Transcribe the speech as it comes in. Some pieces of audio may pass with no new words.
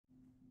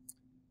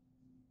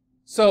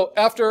So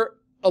after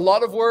a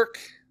lot of work,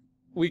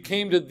 we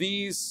came to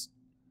these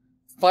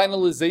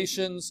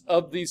finalizations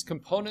of these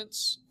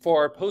components for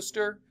our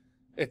poster.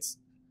 It's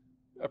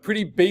a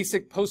pretty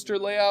basic poster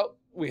layout.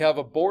 We have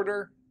a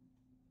border.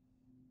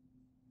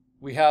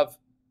 We have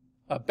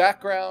a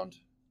background.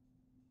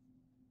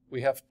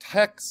 We have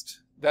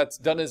text that's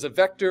done as a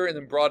vector and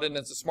then brought in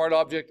as a smart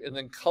object and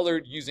then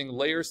colored using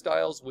layer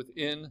styles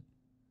within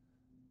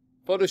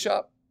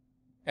Photoshop.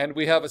 And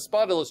we have a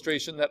spot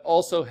illustration that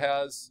also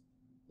has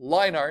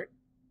line art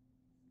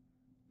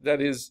that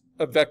is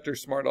a vector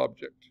smart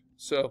object.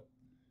 So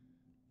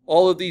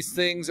all of these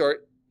things are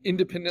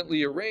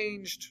independently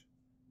arranged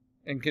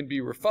and can be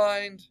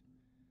refined.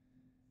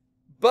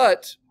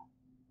 But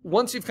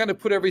once you've kind of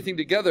put everything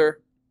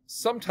together,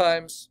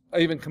 sometimes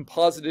I even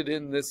composited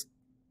in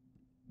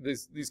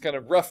these kind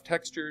of rough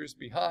textures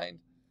behind.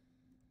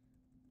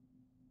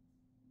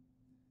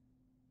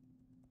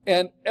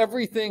 And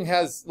everything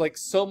has like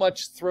so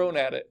much thrown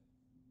at it.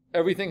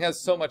 Everything has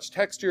so much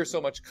texture,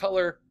 so much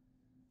color,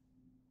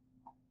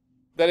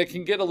 that it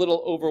can get a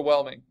little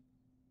overwhelming.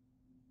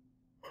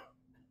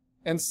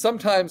 And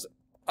sometimes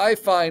I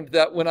find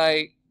that when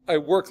I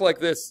work like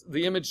this,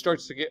 the image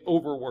starts to get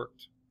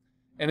overworked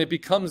and it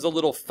becomes a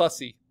little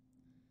fussy.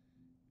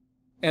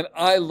 And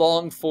I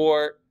long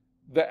for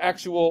the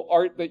actual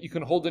art that you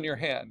can hold in your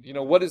hand. You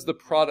know, what is the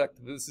product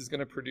that this is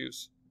going to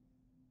produce?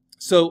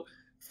 So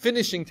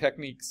finishing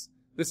techniques.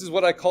 This is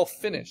what I call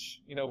finish.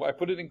 You know, I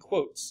put it in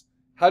quotes.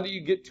 How do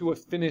you get to a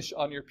finish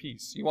on your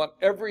piece? You want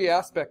every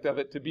aspect of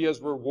it to be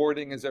as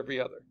rewarding as every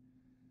other.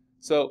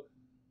 So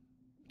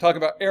talk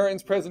about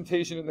Aaron's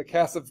presentation in the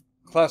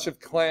Clash of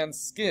Clans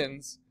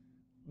skins.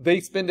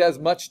 They spend as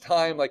much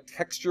time like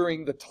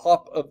texturing the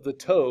top of the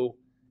toe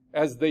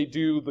as they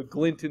do the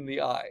glint in the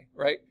eye,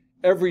 right?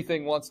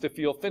 Everything wants to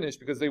feel finished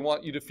because they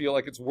want you to feel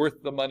like it's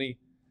worth the money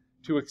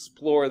to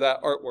explore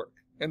that artwork.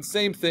 And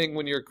same thing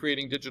when you're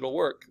creating digital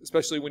work,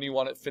 especially when you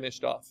want it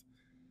finished off.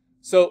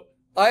 So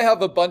I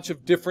have a bunch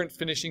of different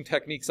finishing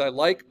techniques I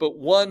like, but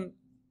one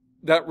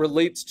that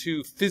relates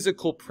to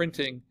physical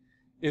printing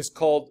is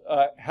called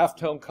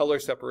halftone color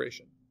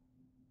separation.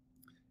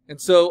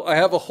 And so I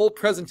have a whole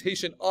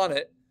presentation on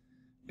it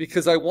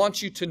because I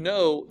want you to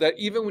know that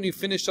even when you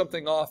finish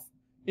something off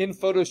in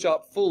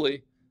Photoshop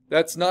fully,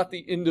 that's not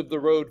the end of the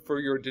road for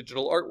your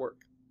digital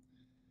artwork.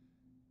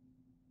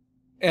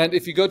 And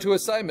if you go to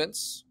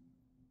assignments,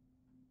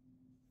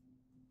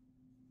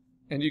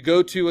 and you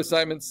go to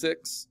assignment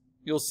 6,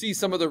 you'll see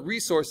some of the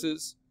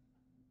resources,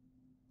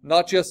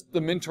 not just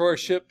the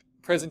mentorship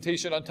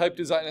presentation on type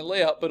design and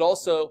layout, but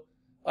also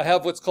I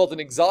have what's called an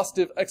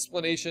exhaustive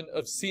explanation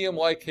of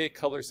CMYK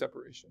color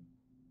separation.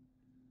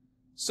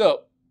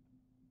 So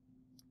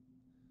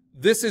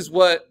this is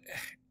what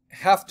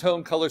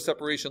halftone color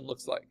separation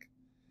looks like.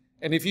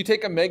 And if you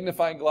take a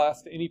magnifying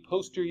glass to any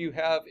poster you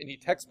have, any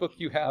textbook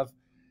you have,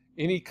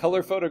 any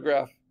color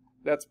photograph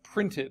that's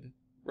printed,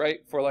 right,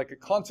 for like a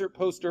concert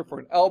poster, for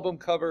an album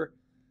cover,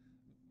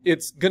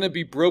 it's going to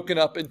be broken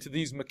up into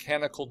these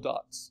mechanical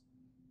dots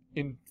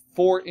in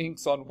 4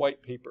 inks on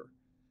white paper.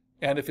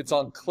 And if it's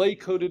on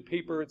clay-coated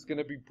paper, it's going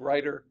to be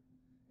brighter,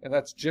 and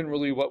that's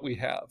generally what we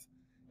have.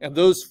 And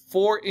those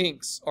 4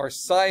 inks are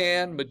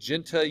cyan,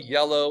 magenta,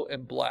 yellow,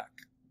 and black,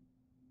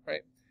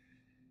 right?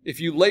 If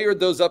you layered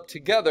those up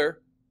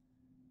together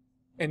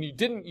and you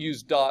didn't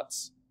use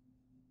dots,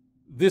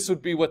 this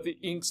would be what the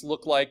inks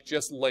look like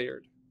just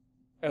layered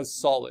as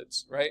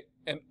solids, right?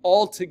 And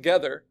all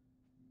together,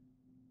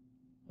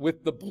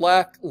 with the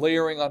black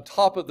layering on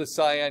top of the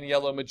cyan,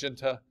 yellow,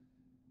 magenta,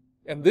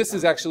 and this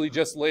is actually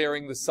just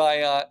layering the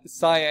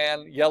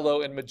cyan, yellow,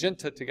 and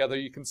magenta together.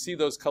 You can see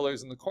those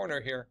colors in the corner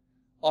here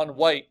on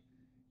white.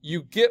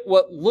 You get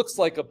what looks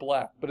like a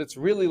black, but it's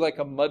really like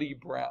a muddy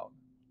brown,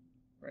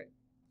 right?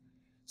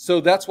 So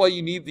that's why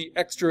you need the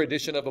extra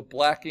addition of a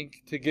black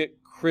ink to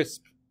get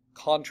crisp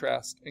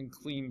contrast and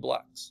clean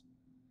blacks,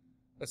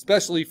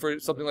 especially for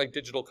something like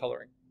digital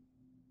coloring.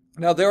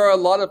 Now, there are a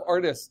lot of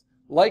artists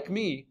like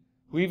me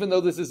who, even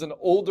though this is an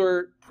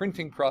older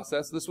printing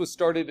process, this was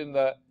started in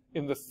the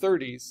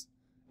 30s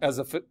as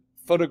a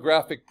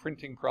photographic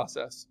printing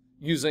process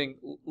using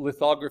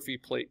lithography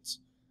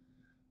plates.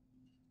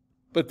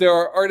 But there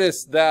are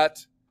artists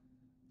that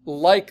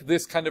like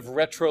this kind of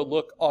retro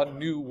look on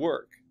new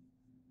work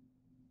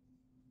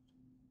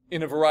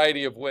in a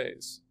variety of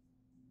ways.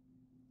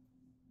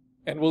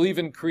 And we'll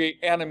even create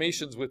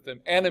animations with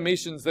them.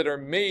 Animations that are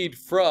made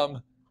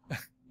from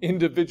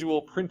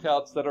individual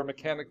printouts that are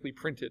mechanically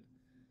printed.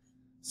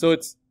 So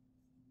it's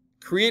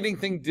creating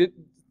things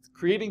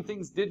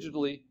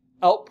digitally,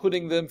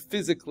 outputting them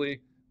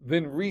physically,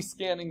 then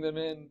rescanning them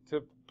in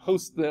to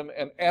post them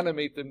and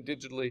animate them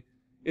digitally.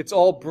 It's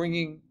all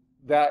bringing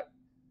that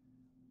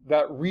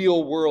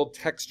real world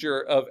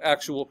texture of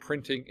actual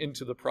printing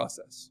into the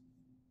process.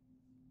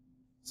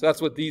 So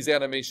that's what these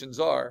animations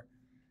are.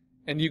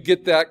 And you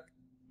get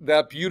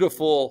that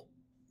beautiful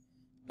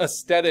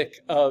aesthetic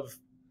of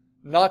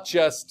not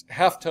just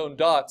halftone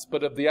dots,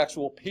 but of the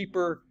actual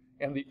paper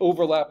and the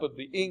overlap of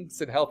the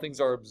inks and how things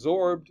are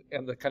absorbed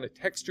and the kind of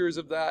textures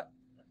of that.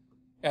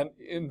 And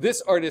in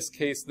this artist's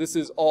case, this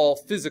is all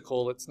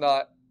physical. It's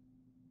not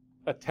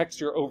a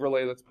texture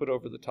overlay that's put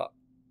over the top.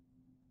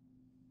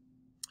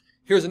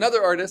 Here's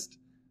another artist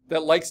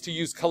that likes to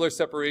use color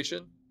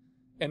separation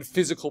and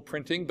physical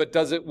printing, but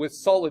does it with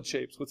solid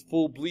shapes, with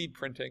full bleed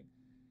printing,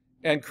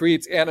 and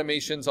creates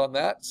animations on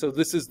that. So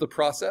this is the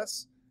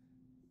process.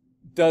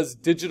 Does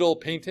digital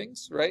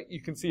paintings, right?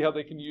 You can see how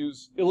they can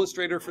use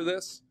Illustrator for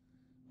this,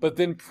 but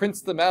then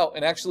prints them out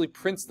and actually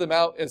prints them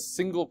out as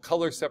single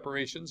color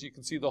separations. You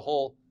can see the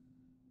whole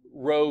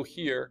row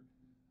here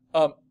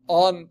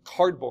on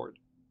cardboard.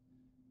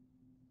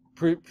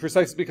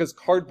 Precisely because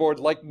cardboard,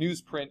 like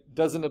newsprint,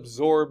 doesn't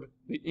absorb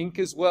the ink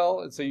as well,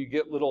 and so you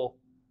get little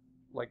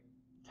like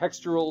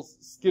textural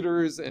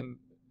skitters and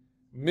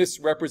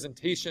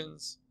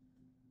misrepresentations,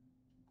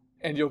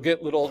 and you'll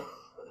get little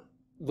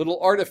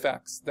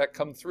artifacts that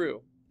come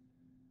through.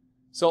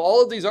 So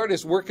all of these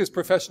artists work as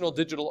professional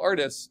digital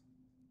artists,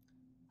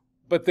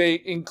 but they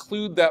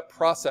include that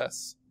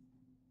process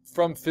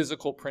from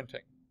physical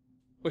printing,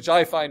 which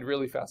I find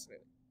really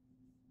fascinating.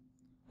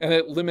 And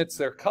it limits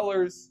their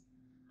colors.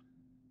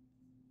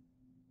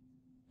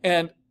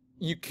 And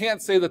you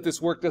can't say that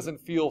this work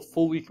doesn't feel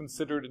fully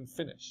considered and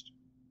finished,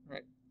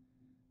 right?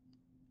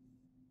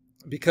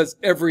 Because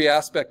every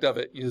aspect of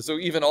it, so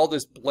even all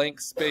this blank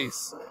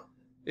space,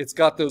 it's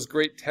got those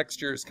great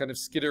textures kind of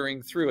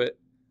skittering through it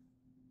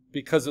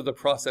because of the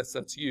process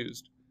that's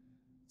used.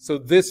 So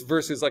this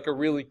versus like a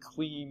really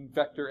clean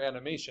vector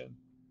animation,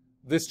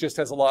 this just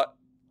has a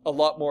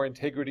lot more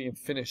integrity and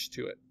finish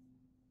to it,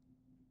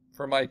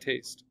 for my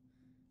taste.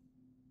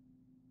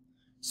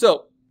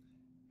 So,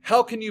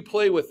 how can you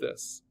play with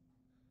this?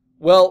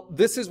 Well,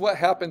 this is what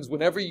happens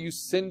whenever you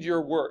send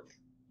your work,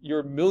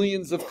 your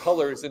millions of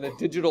colors in a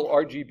digital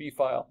RGB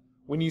file,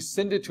 when you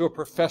send it to a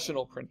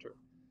professional printer.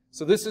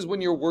 So this is when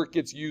your work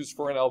gets used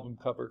for an album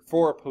cover,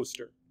 for a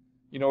poster,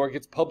 or it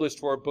gets published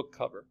for a book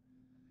cover.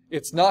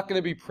 It's not going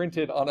to be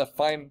printed on a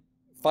fine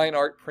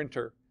art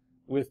printer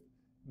with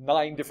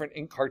 9 different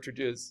ink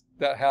cartridges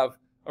that have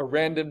a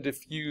random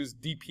diffuse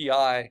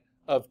DPI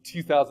of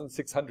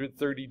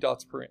 2,630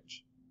 dots per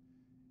inch.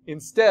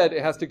 Instead,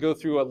 it has to go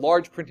through a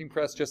large printing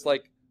press, just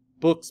like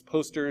books,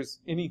 posters,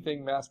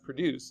 anything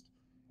mass-produced.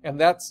 And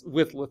that's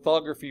with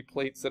lithography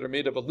plates that are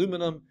made of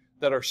aluminum,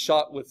 that are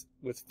shot with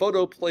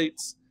photo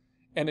plates.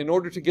 And in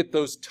order to get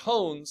those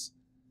tones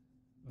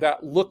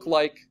that look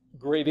like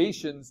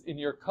gradations in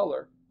your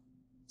color.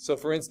 So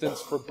for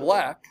instance, for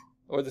black,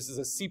 or this is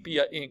a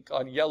sepia ink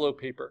on yellow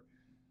paper.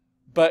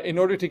 But in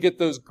order to get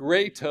those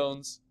gray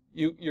tones,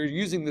 you're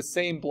using the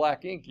same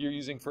black ink you're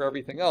using for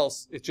everything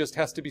else. It just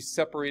has to be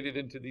separated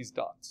into these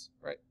dots,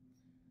 right?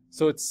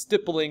 So it's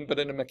stippling, but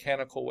in a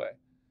mechanical way.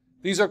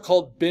 These are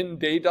called bin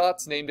Day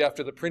dots, named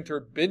after the printer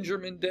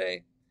Benjamin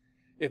Day.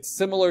 It's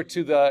similar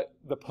to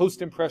the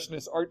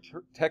post-impressionist art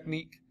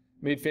technique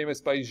made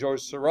famous by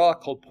Georges Seurat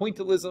called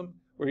pointillism,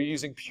 where you're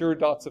using pure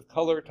dots of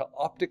color to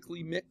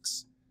optically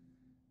mix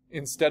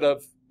instead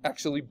of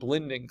actually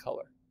blending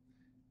color.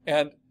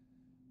 And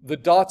the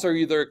dots are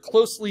either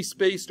closely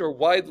spaced or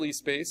widely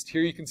spaced.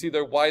 Here you can see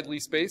they're widely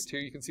spaced.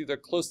 Here you can see they're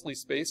closely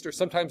spaced, or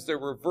sometimes they're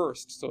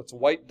reversed. So it's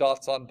white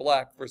dots on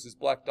black versus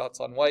black dots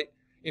on white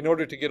in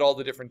order to get all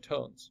the different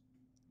tones.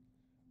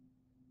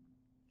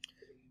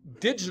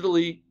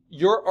 Digitally,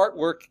 your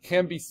artwork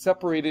can be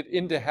separated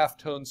into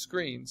halftone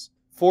screens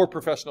for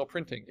professional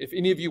printing. If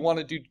any of you want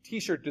to do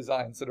t-shirt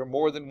designs that are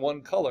more than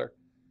one color,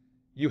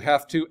 you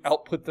have to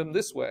output them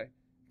this way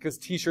because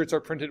t-shirts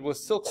are printed with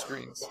silk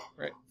screens,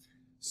 right?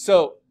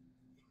 So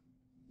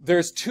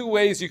there's 2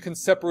 ways you can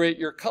separate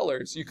your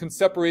colors. You can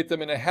separate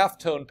them in a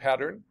halftone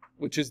pattern,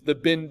 which is the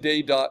bin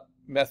Day dot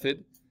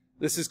method.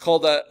 This is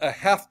called a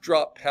half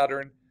drop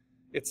pattern.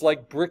 It's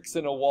like bricks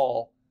in a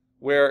wall,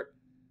 where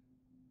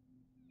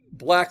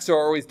blacks are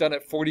always done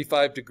at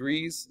 45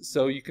 degrees.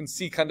 So you can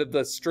see kind of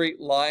the straight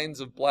lines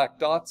of black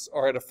dots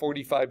are at a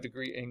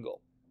 45-degree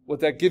angle. What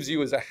that gives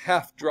you is a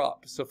half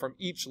drop. So from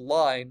each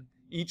line,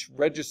 each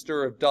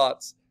register of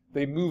dots,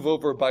 they move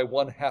over by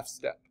 1/2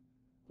 step,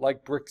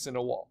 like bricks in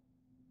a wall.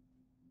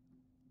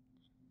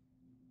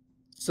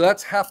 So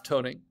that's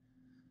halftoning,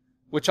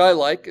 which I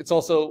like. It's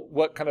also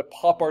what kind of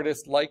pop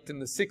artists liked in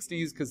the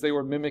 60s because they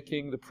were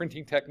mimicking the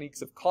printing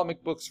techniques of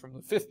comic books from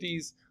the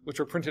 50s, which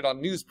were printed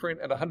on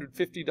newsprint at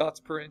 150 dots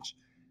per inch,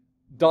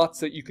 dots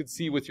that you could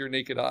see with your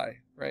naked eye,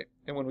 right?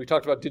 And when we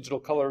talked about digital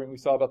coloring, we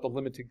saw about the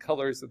limited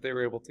colors that they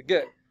were able to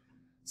get.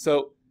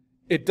 So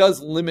it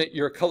does limit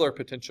your color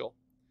potential.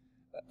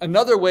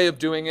 Another way of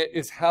doing it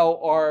is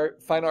how our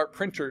fine art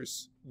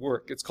printers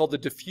work. It's called a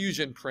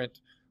diffusion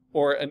print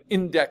or an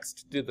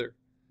indexed dither.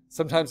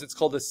 Sometimes it's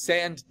called a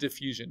sand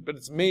diffusion, but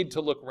it's made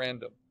to look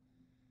random.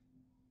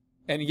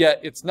 And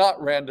yet it's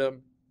not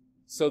random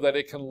so that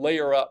it can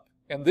layer up.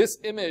 And this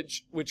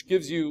image, which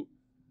gives you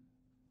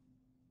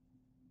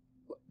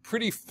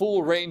pretty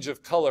full range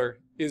of color,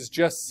 is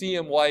just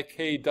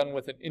CMYK done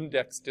with an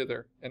index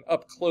dither. And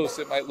up close,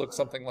 it might look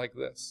something like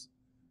this,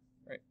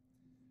 right?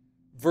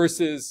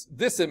 Versus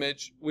this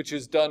image, which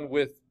is done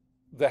with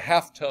the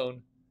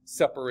halftone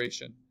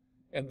separation.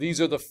 And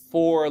these are the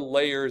 4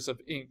 layers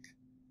of ink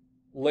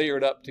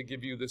layered up to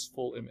give you this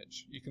full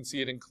image. You can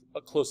see it in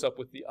a close-up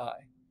with the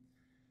eye.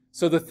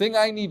 So the thing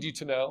I need you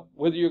to know,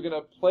 whether you're going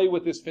to play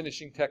with this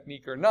finishing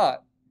technique or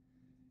not,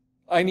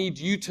 I need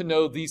you to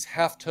know these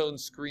halftone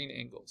screen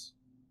angles.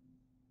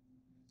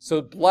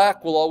 So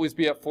black will always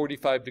be at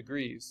 45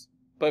 degrees.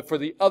 But for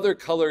the other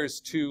colors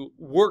to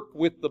work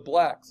with the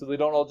black so they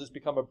don't all just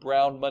become a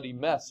brown, muddy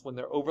mess when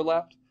they're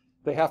overlapped,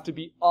 they have to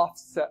be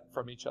offset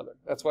from each other.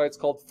 That's why it's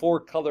called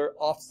 4-color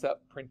offset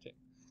printing.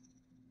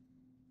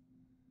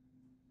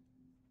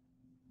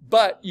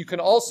 But you can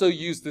also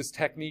use this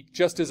technique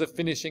just as a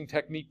finishing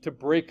technique to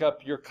break up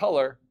your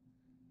color.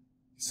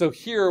 So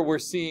here we're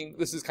seeing,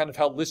 this is kind of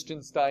how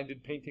Liechtenstein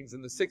did paintings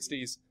in the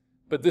 60s,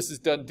 but this is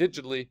done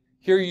digitally.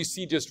 Here you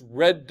see just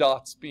red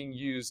dots being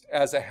used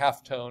as a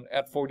halftone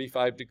at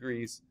 45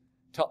 degrees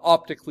to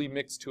optically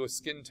mix to a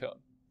skin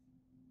tone.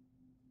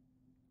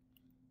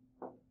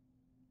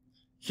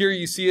 Here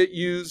you see it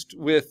used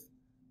with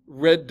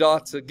red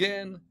dots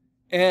again,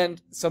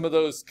 and some of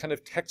those kind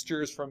of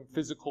textures from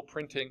physical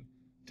printing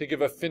to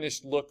give a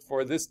finished look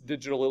for this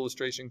digital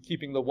illustration,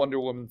 keeping the Wonder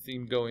Woman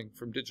theme going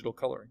from digital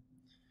coloring.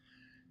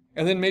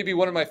 And then maybe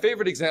one of my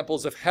favorite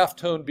examples of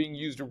halftone being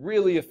used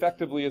really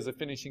effectively as a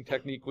finishing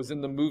technique was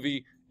in the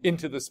movie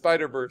Into the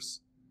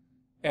Spider-Verse.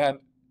 And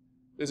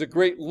there's a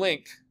great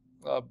link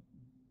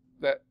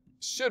that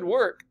should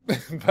work,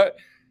 but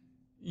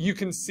you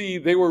can see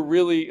they were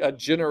really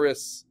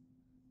generous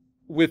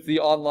with the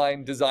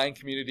online design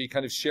community,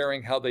 kind of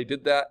sharing how they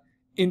did that,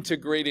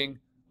 integrating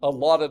a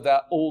lot of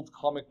that old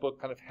comic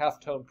book kind of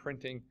halftone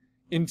printing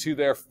into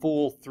their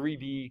full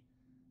 3D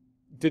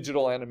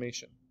digital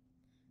animation.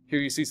 Here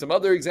you see some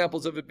other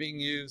examples of it being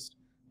used,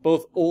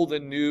 both old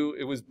and new.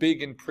 It was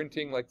big in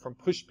printing, like from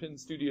Pushpin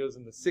Studios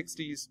in the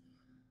 60s,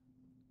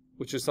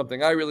 which is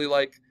something I really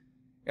like.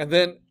 And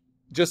then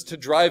just to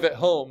drive it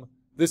home,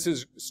 this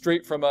is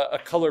straight from a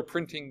color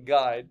printing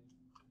guide,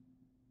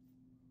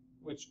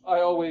 which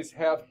I always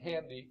have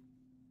handy.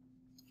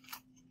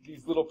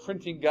 These little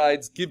printing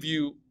guides give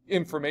you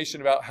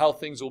information about how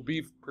things will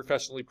be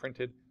professionally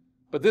printed.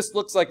 But this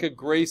looks like a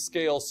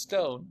grayscale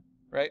stone,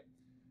 right?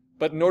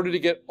 But in order to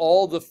get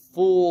all the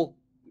full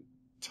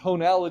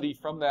tonality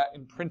from that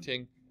in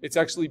printing, it's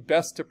actually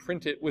best to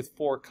print it with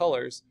 4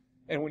 colors.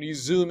 And when you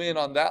zoom in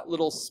on that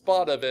little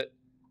spot of it,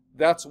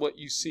 that's what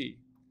you see.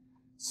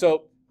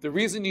 So the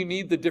reason you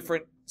need the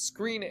different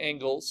screen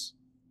angles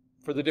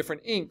for the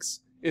different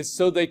inks is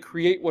so they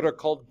create what are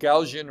called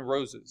Gaussian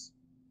roses.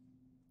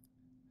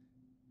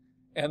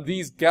 And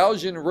these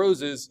Gaussian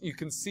roses, you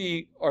can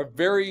see, are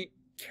very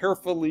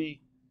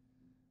carefully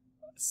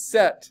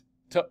set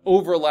to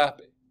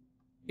overlap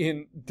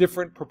in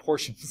different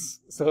proportions.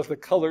 So the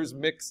colors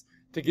mix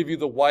to give you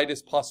the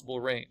widest possible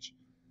range.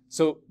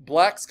 So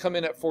blacks come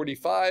in at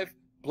 45.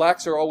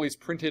 Blacks are always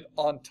printed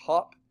on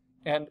top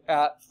and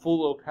at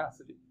full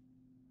opacity.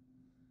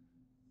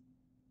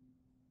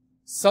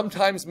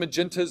 Sometimes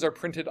magentas are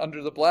printed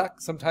under the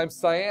black. Sometimes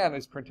cyan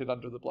is printed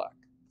under the black.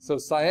 So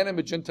cyan and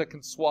magenta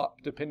can swap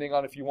depending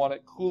on if you want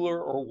it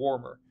cooler or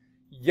warmer.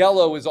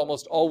 Yellow is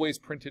almost always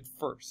printed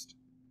first.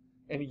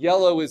 And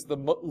yellow is the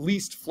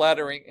least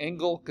flattering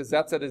angle because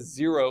that's at a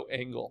 0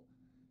 angle.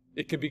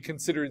 It can be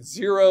considered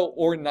 0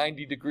 or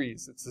 90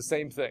 degrees. It's the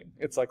same thing.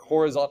 It's like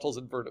horizontals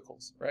and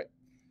verticals, right?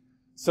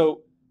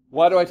 So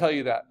why do I tell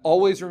you that?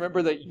 Always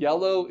remember that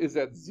yellow is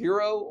at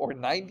 0 or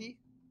 90,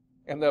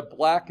 and that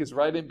black is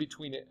right in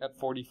between it at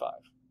 45.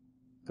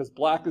 Because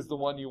black is the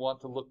one you want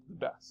to look the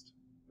best.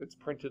 It's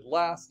printed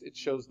last. It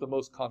shows the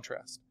most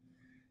contrast.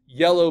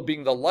 Yellow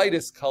being the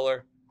lightest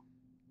color,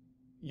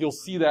 you'll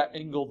see that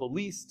angle the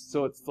least,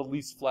 so it's the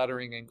least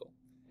flattering angle.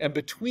 And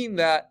between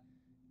that,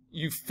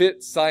 you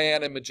fit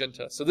cyan and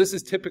magenta. So this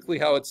is typically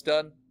how it's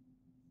done.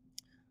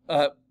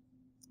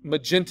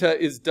 Magenta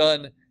is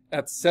done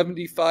at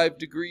 75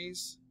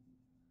 degrees,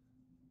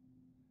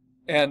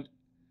 and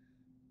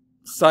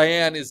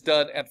cyan is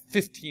done at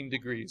 15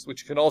 degrees,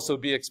 which can also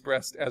be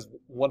expressed as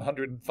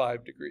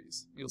 105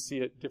 degrees. You'll see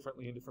it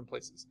differently in different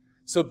places.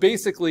 So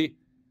basically,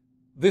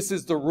 this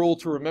is the rule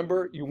to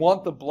remember. You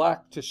want the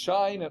black to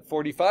shine at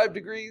 45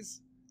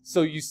 degrees,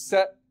 so you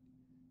set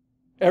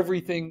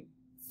everything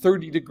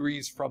 30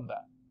 degrees from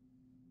that.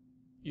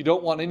 You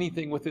don't want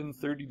anything within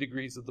 30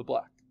 degrees of the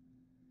black.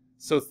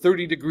 So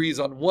 30 degrees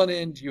on one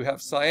end, you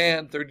have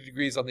cyan. 30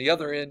 degrees on the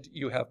other end,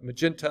 you have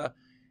magenta.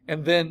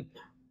 And then,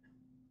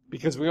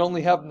 because we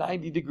only have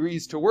 90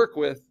 degrees to work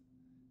with,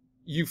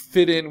 you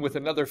fit in with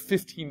another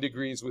 15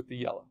 degrees with the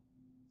yellow.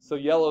 So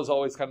yellow is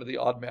always kind of the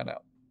odd man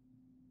out.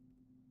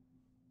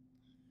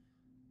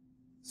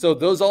 So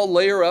those all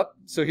layer up.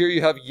 So here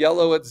you have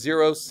yellow at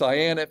 0,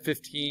 cyan at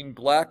 15,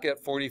 black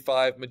at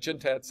 45,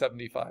 magenta at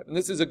 75. And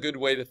this is a good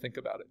way to think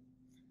about it.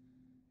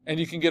 And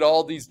you can get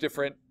all these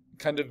different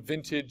kind of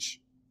vintage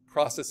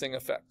processing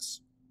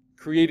effects,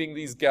 creating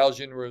these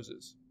Gaussian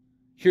roses.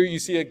 Here you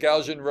see a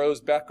Gaussian rose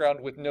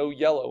background with no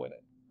yellow in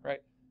it, right?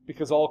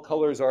 Because all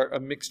colors are a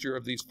mixture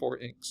of these 4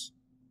 inks.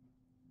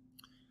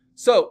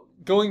 So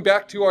going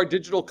back to our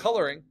digital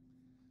coloring,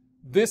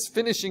 this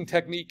finishing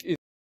technique is